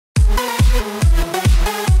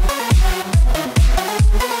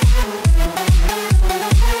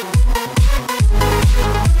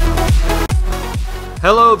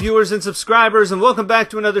Hello viewers and subscribers, and welcome back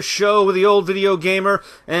to another show with the old video gamer,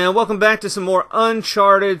 and welcome back to some more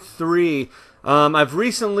Uncharted 3. I've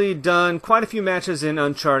recently done quite a few matches in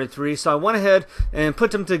Uncharted 3, so I went ahead and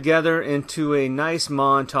put them together into a nice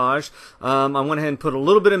montage. I went ahead and put a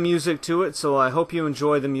little bit of music to it, so I hope you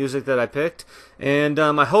enjoy the music that I picked, and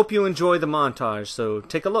I hope you enjoy the montage, so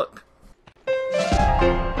take a look.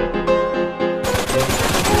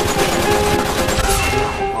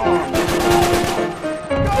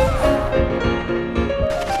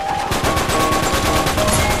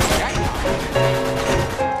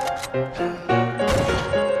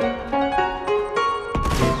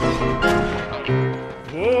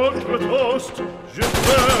 Je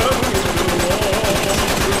t'aime,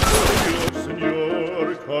 Seigneur,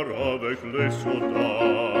 car avec les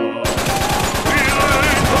soldats, il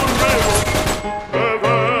est tombé,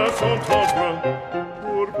 devait s'entendre,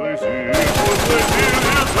 pour plaisir, les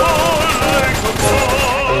combats,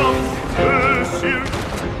 le cirque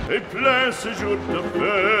est plein ce jour de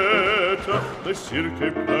fête, le cirque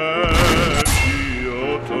est plein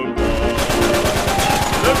d'automates,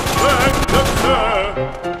 le spectateur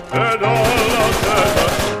est dans la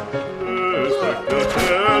tête, le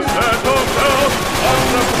spectateur s'est offert à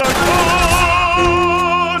la place,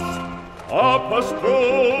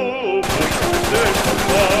 apostrophe, c'est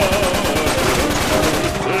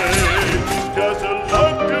just a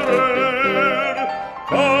l'empereur,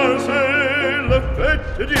 car c'est la fête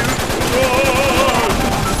du courage,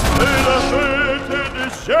 c'est la fête du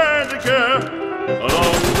chien de guerre.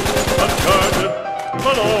 Allons, Uncharted,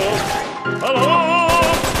 allons, allons.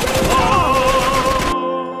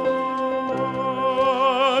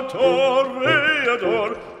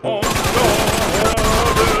 Toreador, Uncharted,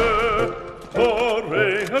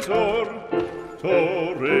 Toreador,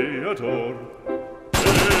 Toreador.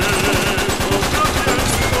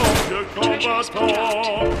 Et son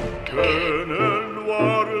combattant, que le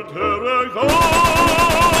noir te regarde,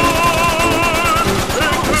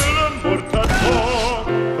 et que le mort t'attend,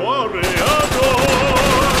 Toreador,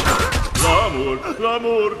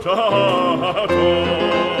 l'amour t'attend.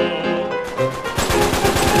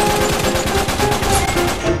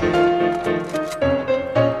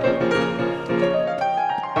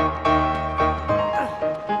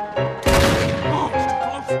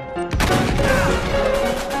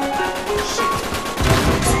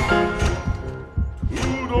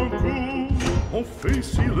 On fait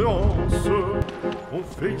silence, on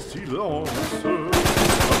fait silence.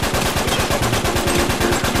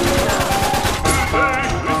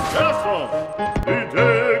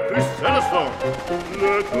 Idée Christelle,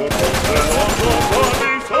 le tour de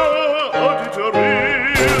l'enfant auditorie.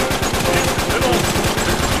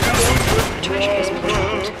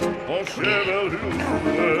 En chevelure,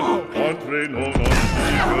 entraînons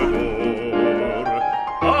l'antique d'or.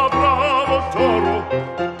 À bravo taureau,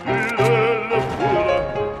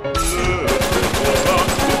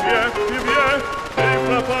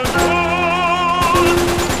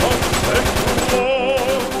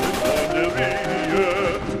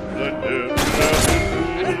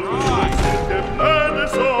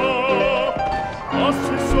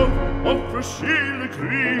 le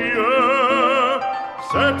crie,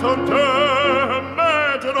 c'est un temps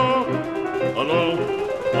maintenant. Allons,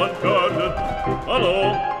 Uncharted,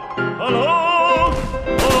 allons, allons,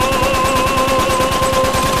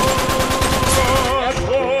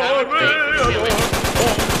 Toreador,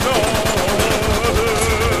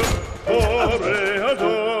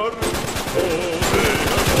 Toreador.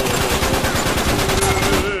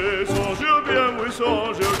 Songe bien, oui,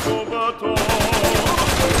 songe combattant.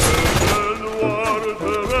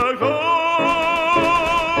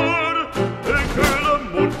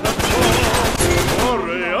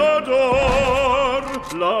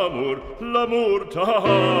 L'amour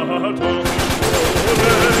t'attend.